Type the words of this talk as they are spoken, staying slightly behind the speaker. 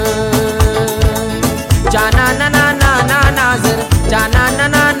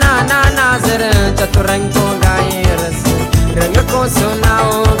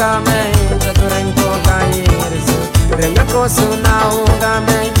सुनाऊंगा मैं चतुरंगों का ये रंग को सुनाऊंगा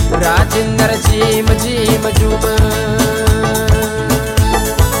मैं राजिंदर झीम झीम झूम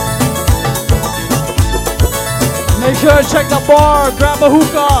Make sure to check the bar, grab a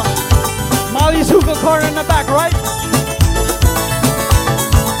hookah. Molly's hookah corner in the back, right?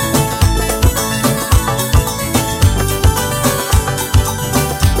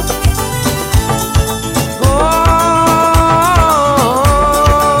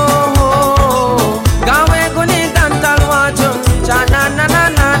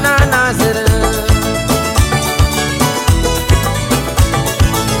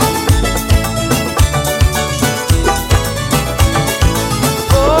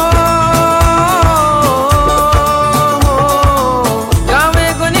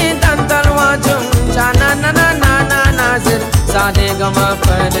 सारे गमा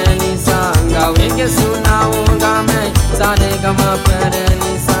पर निशान गावे के सुनाऊंगा मैं सारे गमा पर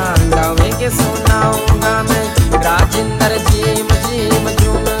निशान गावे के सुनाऊंगा मैं राजिंदर झीम झीम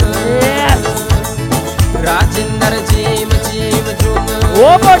झूम राजिंदर झीम झीम झूम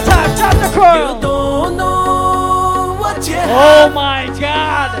One more time, Chapter Crew. You don't know what you have. Oh my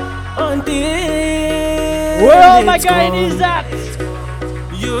God. Until where all my it's guy gone. needs that?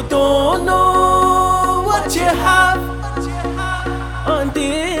 You don't know what you have.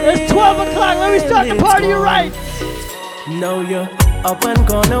 It's 12 o'clock, let me start the party right. Now you're up and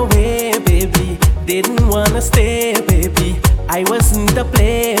gone away, baby. Didn't wanna stay, baby. I wasn't the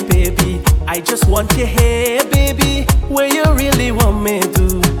play, baby. I just want you here, baby. Where you really want me to.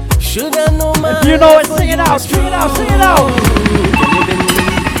 Should I know my If you know it, sing it out, sing it out, sing it out.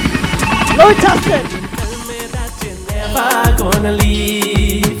 Let me test it. Tell me that you're never gonna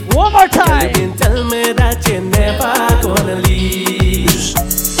leave. One more time. Tell me that you're never gonna leave.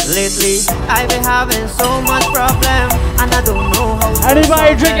 Lately, I've been having so much problem, and I don't know how to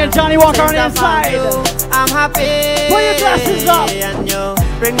Anybody drinking Johnny Walker on the inside? I'm happy. Put your glasses up. And you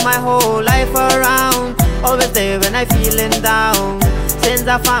bring my whole life around. Always there when I'm feeling down. Since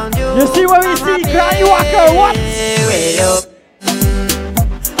I found you, You see what we see, Johnny Walker? What? Wait up,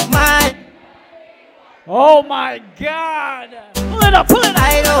 my. Oh my God. Pull it up, pull it up.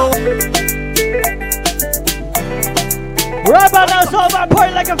 I know. Right about now, it's all about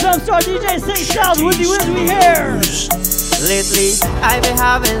party like a film star. DJ Sing Styles, Wizzy Wizzy here. Lately, I've been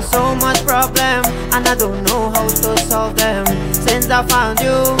having so much problem, and I don't know how to solve them. Since I found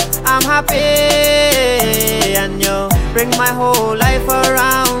you, I'm happy, and you bring my whole life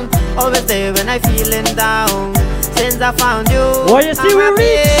around. Always there when I'm feeling down. Since I found you, Well, you see, I'm we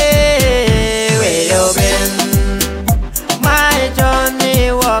happy. Where you been? My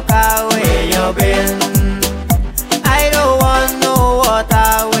Johnny Walker, where you been? I don't want no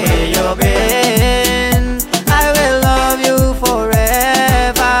water, where you been? I will love you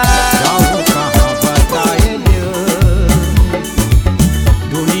forever. जाऊं कहाँ बताए दिल,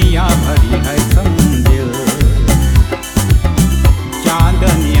 दुनिया भरी है संदिल,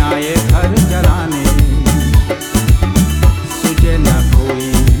 चांदनी आए घर जलाने, सुझे न कोई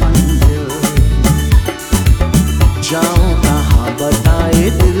मंजिल। जाऊं कहाँ बताए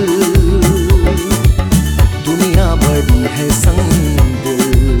दिल, दुनिया बड़ी है संदिल,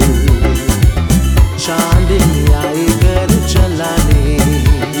 चांदनी आए घर जलाने,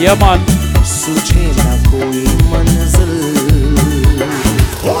 Yeah, man. सुझे न कोई मंजिल।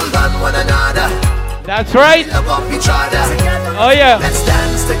 Hold on one another, That's right. love up each other, Oh yeah. let's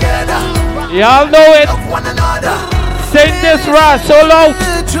dance together, Y'all know it. love one another. Sing this right solo.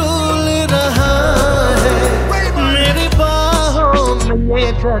 झूल रहा है मेरी बाहों में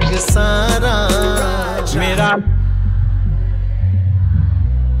ये जग सारा मेरा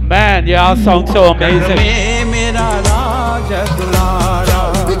Man, y'all song so amazing. मेरा राज दुलारा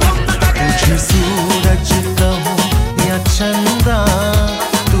तुझे सूरज कहूँ या चंदा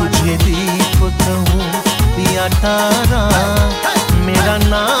तुझे दीप कहूँ या तारा मेरा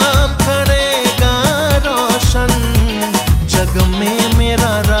नाम करेगा रोशन जग में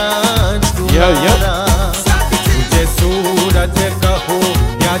मेरा राज दुलारा तुझे सूरज कहो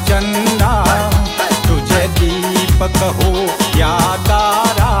या चंदा तुझे दीप कहो या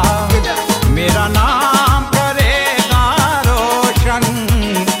तारा मेरा नाम करेगा रोशन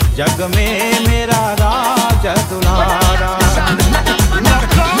जग में मेरा राज दुलारा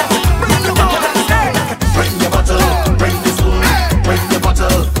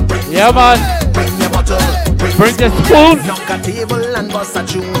Yeah, man. Bring the spoon. knock a table and bust a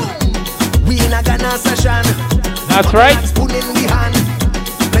tune we in a Ghana session That's right. spoon in the hand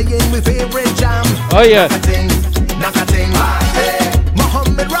playing my favorite jam Oh yeah. knock a ting hey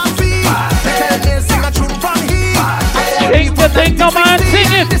Muhammad Rafi tell me sing a tune from here Sing the sing, no man,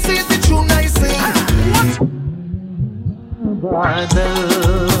 sing it. This is the tune I sing.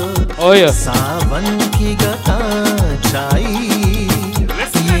 Oh yeah.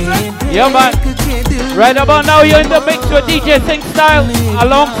 Yeah man. Right about now you're in the mix with DJ Sing Style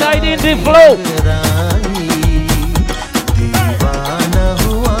alongside Indie Flow.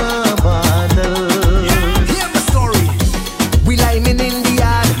 Hear the story. We lining in the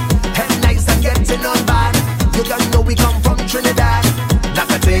yard, head nice and getting on bad. You don't know we come from Trinidad.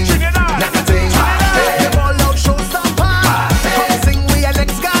 Knock a ting, knock a ting. Hey, all out showstopper. Come sing we are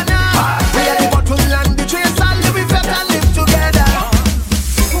next Ghana. We are the bottom land, the trace and live with and live together.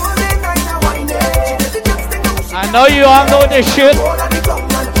 I know you all know this shit.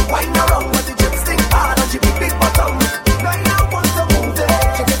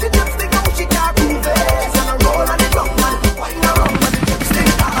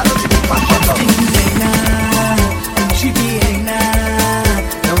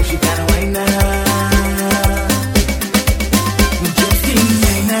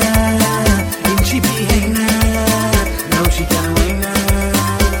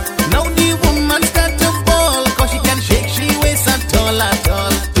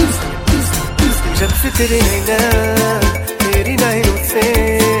 तेरी नैनों से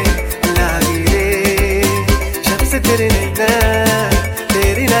लागी रे जब से तेरे नैना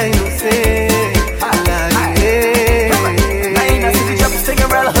तेरी नैनों से लागी रे Naina see the jump sing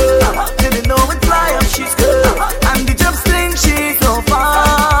around her didn't know it fly up she's good and the jump sing she's so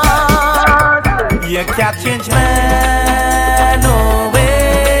far you can't change man no way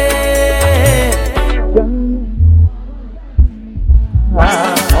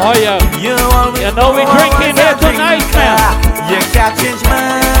Oh yeah. You know we drinking here tonight, man. You can't change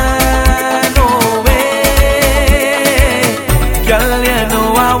man, no way. Girl, you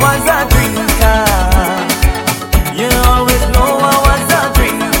know I was a drinker. You always know I was a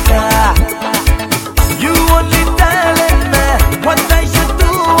drinker. You only telling me what I should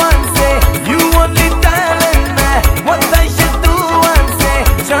do and say. You only telling me what I should do and say.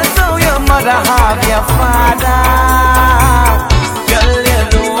 Just so your mother have your father.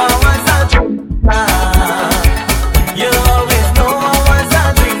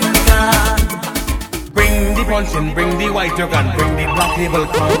 Bring the white jug and bring the black table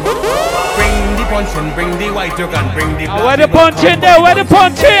come. Bring the punch and bring the white jug and bring the black where the punch in there? Where the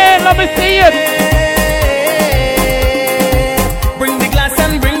punch in? Let me see it. Bring the glass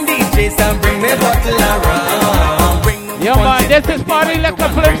and bring the chase and bring the bottle around. Yeah man, this is Party Liquor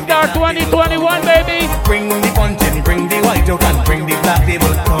Flip Star 2021, baby. Bring the punch and bring the white jug and bring the black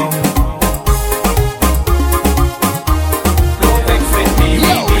table come.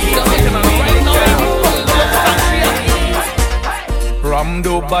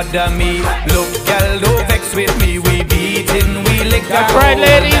 Don't bother me, look, girl, don't vex with me. We beatin', we lick that's right,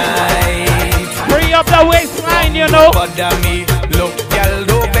 ladies. Free up the waistline, you know. Bother me, look, girl,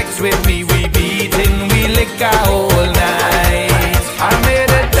 don't vex with me. We beatin', we lick all night. I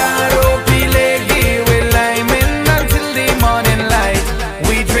made a daro pilegi, we liming until the morning light.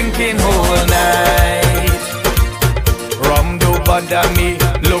 We drinking whole night. Rum don't bother me,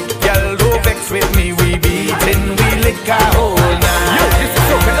 look, girl, don't vex with me. We beatin', we lick all night.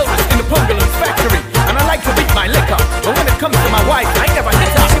 In the Pungaloo factory, and I like to beat my liquor, but when it comes to my wife, I never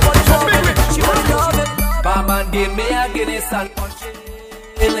hit her. She want love it. Barman give me a Guinness and punch it.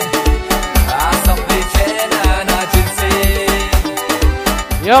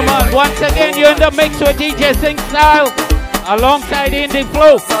 Yeah man, once again you're in the mix with DJ Sing Style alongside Indie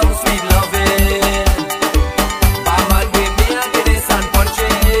Flow. Some sweet loving. Barman give me a Guinness and punch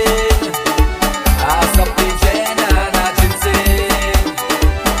it.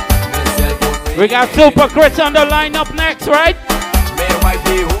 We got Super Chris on the line up next, right?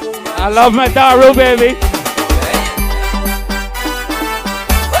 I love my Daru, baby.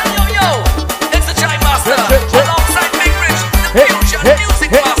 Yo, it's the Chai Master alongside Big Rich, the future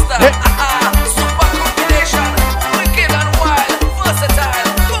music master. Super combination, wicked and wild, versatile.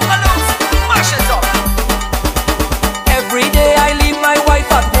 Boogaloo, mash it up. Every day I leave my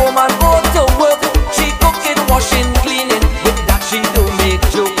wife at home and go to work. She cooking, washing, cleaning. With that she do make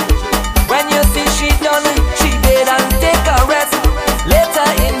joke. When you see she done, she bed and take a rest. Later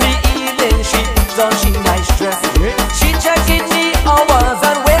in the evening, she puts on she nice dress. She checking the hours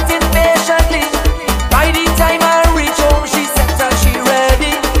and waiting patiently. By the time I reach home, she set and she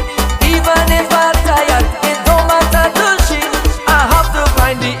ready. Even if I'm tired, it don't matter to she. I have to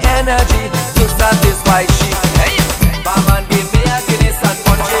find the energy to satisfy she. Hey, barman, give me a Guinness and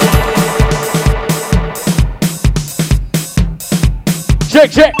punch it. Check,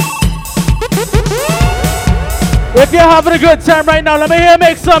 check. If you're having a good time right now, let me hear you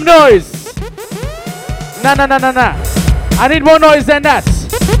make some noise. Nah. I need more noise than that.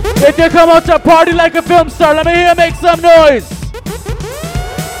 If you come out to party like a film star, let me hear you make some noise.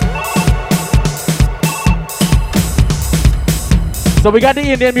 So we got the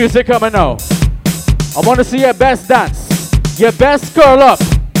Indian music coming now. I want to see your best dance. Your best curl up.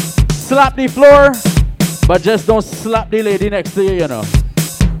 Slap the floor, but just don't slap the lady next to you, you know.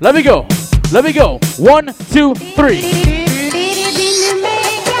 Let me go. 1, 2, 3.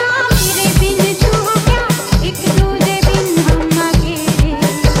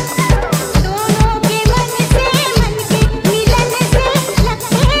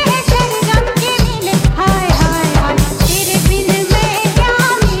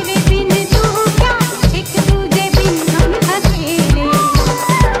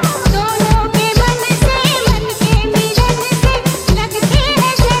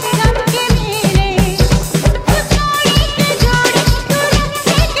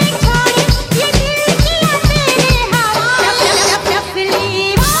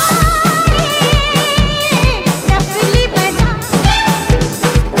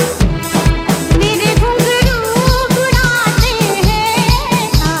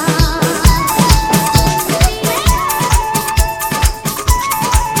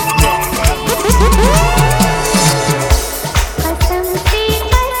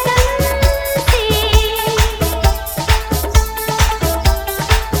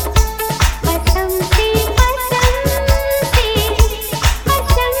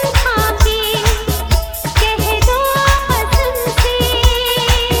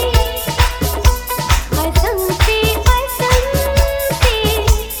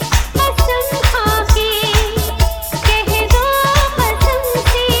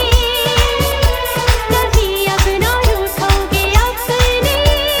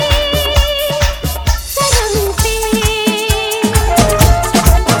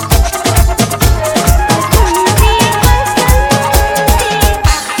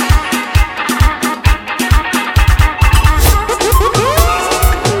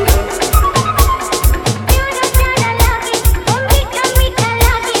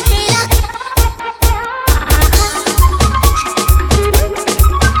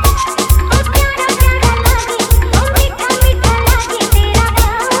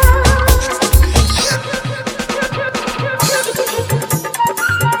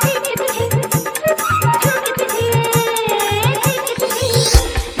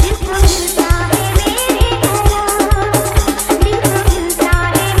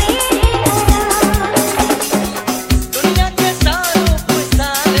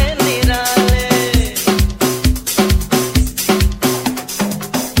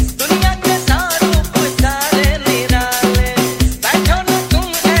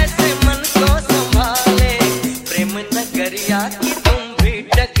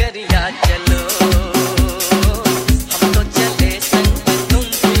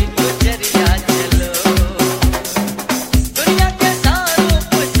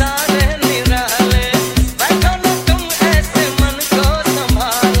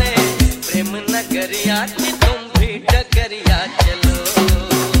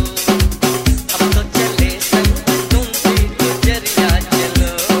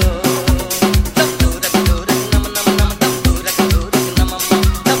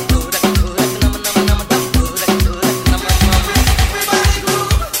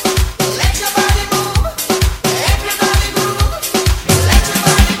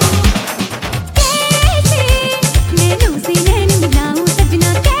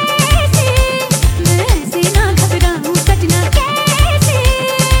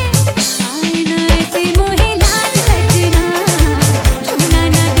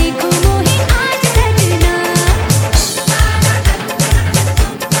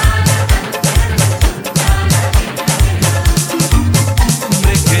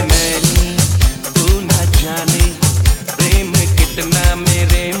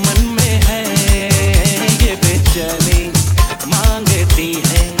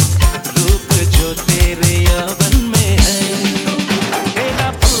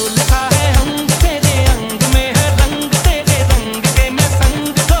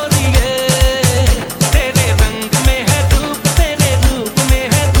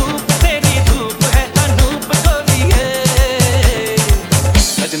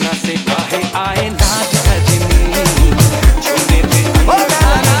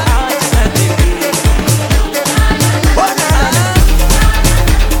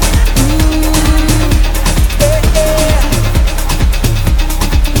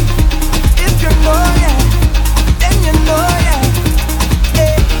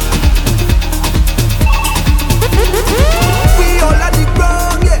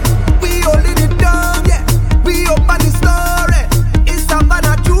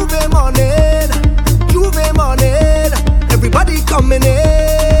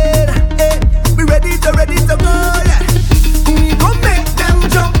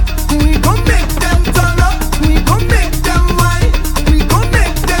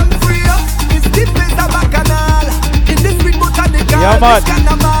 Yeah, man.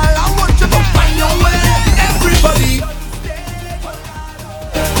 I want you to find your way. Everybody.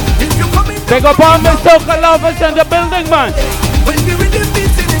 If you come in, Take up all my soca lovers in the building, man. when we with the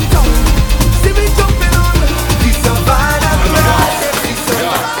beating in town, see me jumping on. It's a vibe.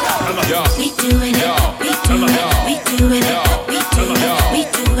 We doing it, we doing it, we doing it, we doing it, we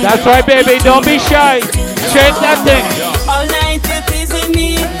doing it. That's right, baby. Don't be shy. Shake that thing. All night you're teasing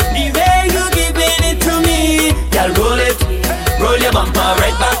me, the way you giving it to me. Girl, roll your bumper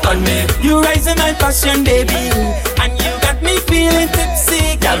right back on me. You rising my passion, baby, and you got me feeling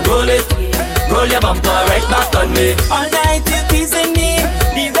tipsy. Girl, roll your bumper right back on me. All night you're teasing me,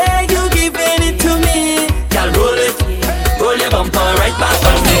 the way you giving it to me. Girl, roll your bumper right back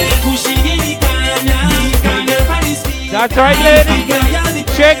on me. That's right, ladies.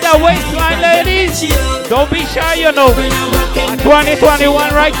 Shake that waistline, ladies. Don't be shy, you know. 2021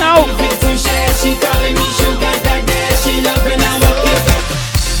 right now.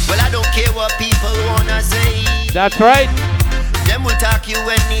 Well, I don't care what people wanna say. That's right. Them will talk you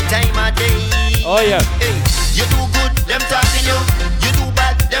any time of day. Oh, yeah. Hey, you do good, them talking you. You do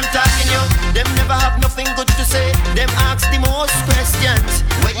bad, them talking you. Them never have nothing good to say. Them ask the most questions.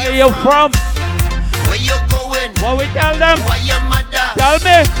 Where you from? Where you going? What we tell them? Why your mother? Tell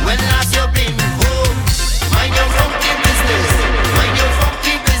me. When last you been home? Mind your funky business. Mind your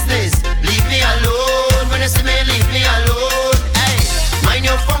funky business. Leave me alone. When you see me, leave me alone. Hey, mind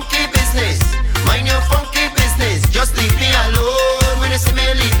your funky business. Mind your funky business. Just leave me alone. When you see me,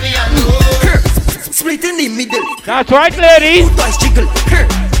 leave me alone. Split in the middle. That's right, ladies. Two toys jiggle.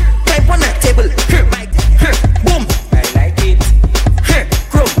 Type on that table. Boom. I like it.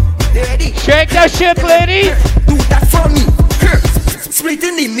 Crow. They ready? Shake that shit, ladies. Do that for me. Split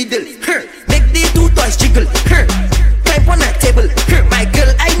in the middle. Make the two toys jiggle. Type on that table. My girl,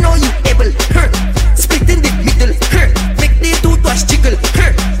 I know you able. Split in the middle. Make the two toys jiggle.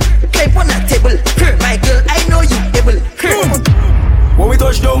 Type on that table. My girl, I know you able. When we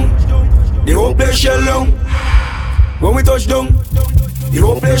touch down, the whole place shell down. When we touch down, the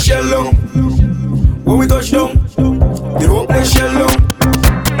whole place shell down. When we touch down, the whole place shell down.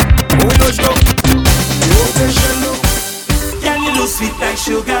 When we touch down, the whole place shell down. Can you look sweet like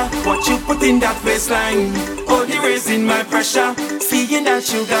sugar? What you put in that waistline? Oh, the raising my pressure. Seeing that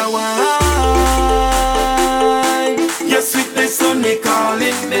sugar wine. Your sweetness only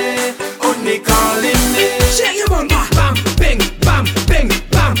calling me. Only calling me. Shake your bum, bam, bing, bam, bing,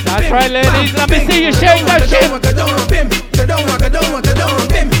 bam. That's right, ladies. Let me see you shake that shit. Bam, bing,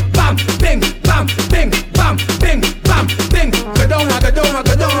 bam, bing, bam, bing, bam, bing.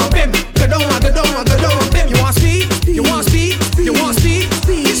 You want speed? You want speed? You want speed?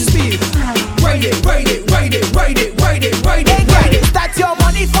 It's speed. Ride it, ride it, ride it, ride it, ride it, ride it, ride it. That's your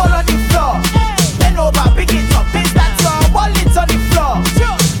money fall on the floor. Bend over, pick it up. Is that your wallet on the floor?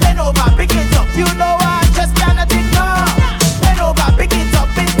 Bend over, pick it up. You know I just cannot ignore. Bend over, pick it up.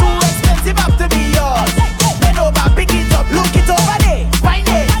 It's too expensive up to be yours. Bend over, pick it up. Look it over there. Find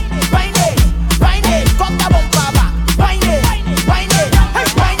it, find it, find it. Cock the bumper back. Find it, find it,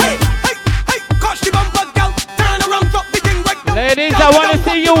 find it. Hey, catch the bumper, girl. Turn around, drop the thing right now. Ladies, I want to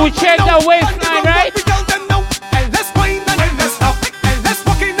see you shake that waistline, right?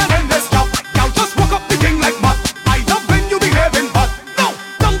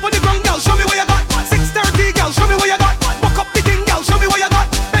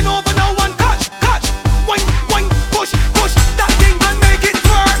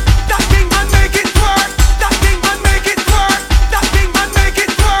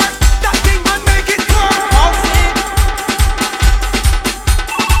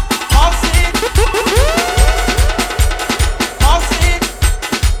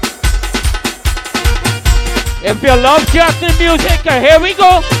 If you love Justin music, here we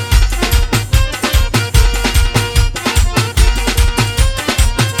go.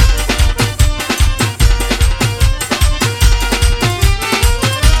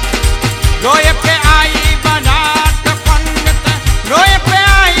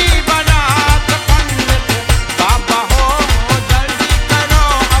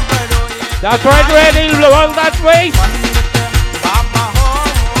 That's right, ready, roll that way.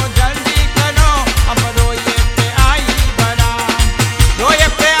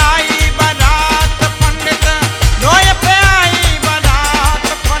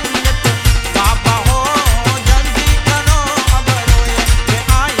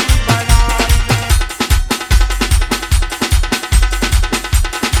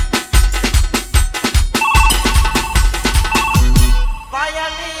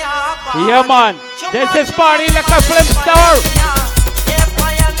 Yeah, man. This is party like a film star.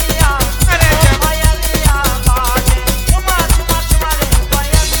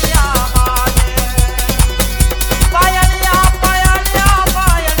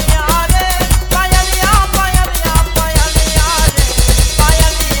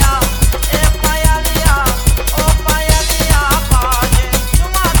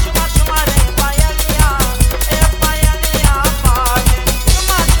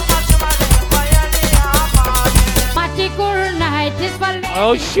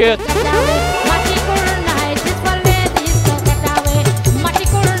 shit.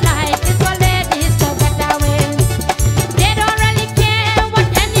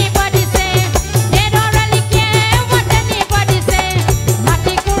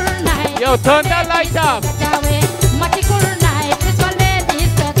 Yo, turn that light up.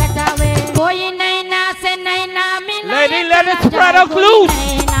 Lady, let it spread out loose.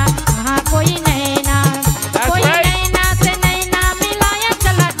 That's right.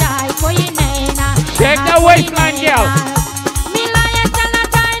 Check the waistline, girl.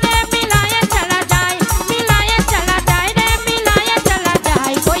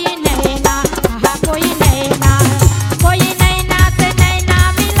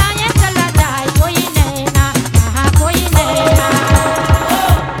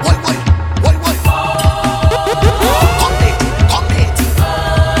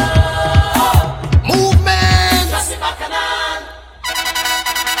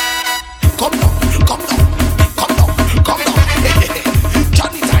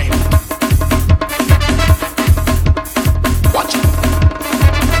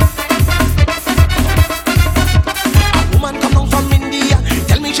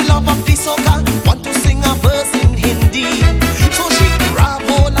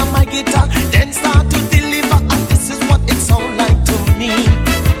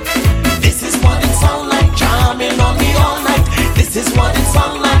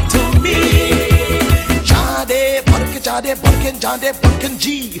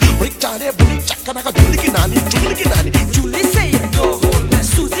 Julie say it, go hold me.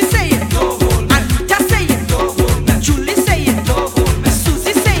 Susie say it, go hold me. Anita say it, go hold me. Julie say it, go hold me.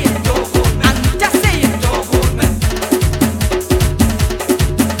 Susie say it, go hold me. Anita say it, go hold me.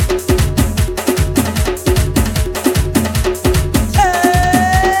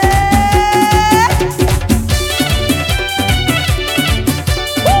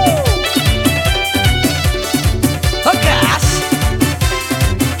 Oh gosh.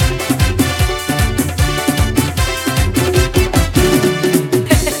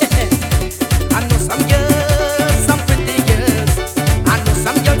 I know some girls, some pretty girls. I know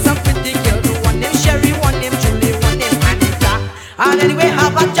some girls, some pretty girls. One name Sherry, one name Julie, one name Anita. And anyway,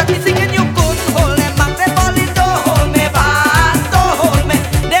 have a Jackie singing, you couldn't hold them back. They balling, don't hold me back, don't hold me.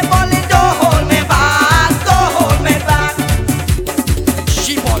 They balling, don't hold me back, don't hold me back.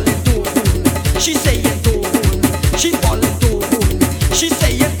 She balling, don't hold me. She saying, don't hold me. She balling, don't hold me. She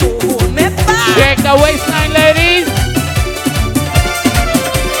saying, don't hold me back. Check the waistline, ladies.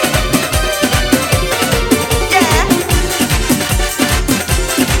 Yeah.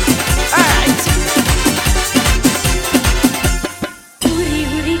 All right.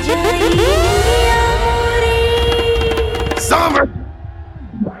 Summer.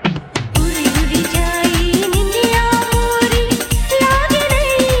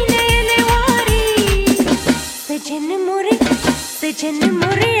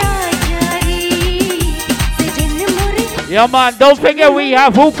 Yeah, man, don't forget we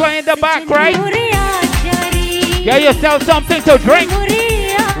have hookah in the back, right? Get yourself something to drink.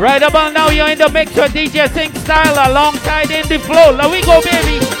 Right about now, you're in the mix with DJ Sing Style alongside In The Flow. Let we go,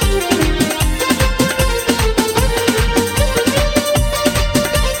 baby.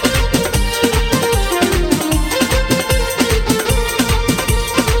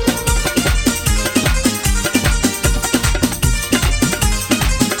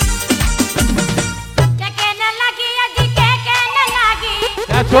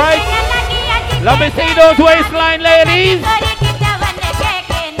 That's right. Let me see those waistline, ladies.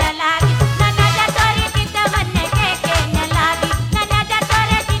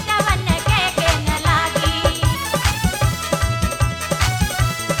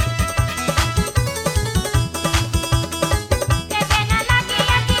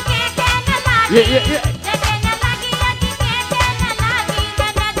 Yeah.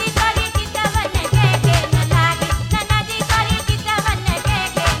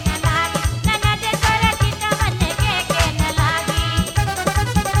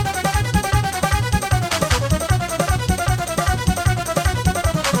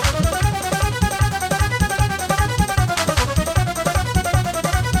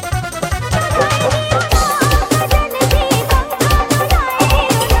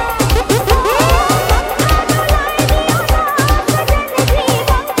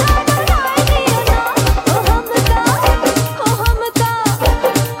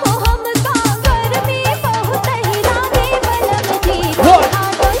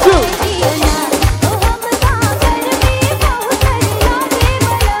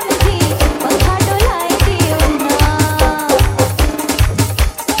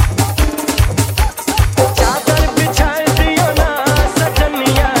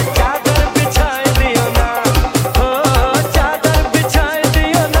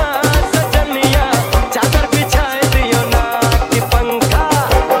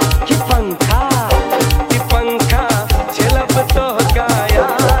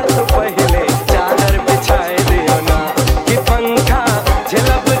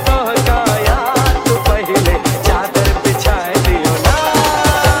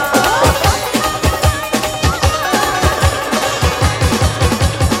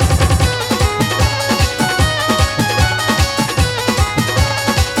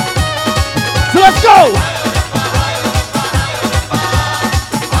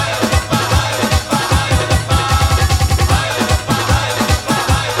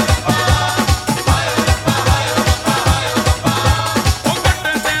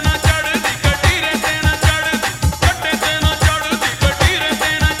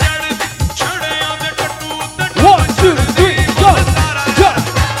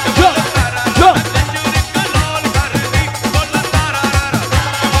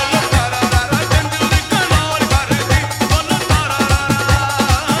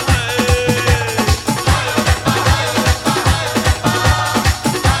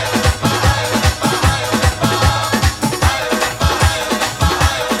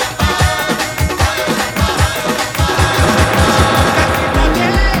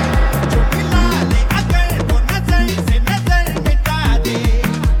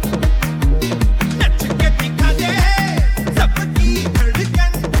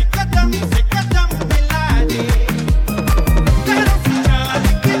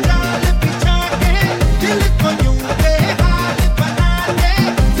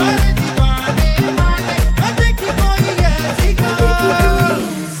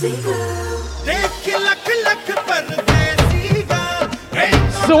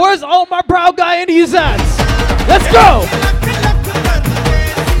 So where's all my proud guy in these hands? Let's go!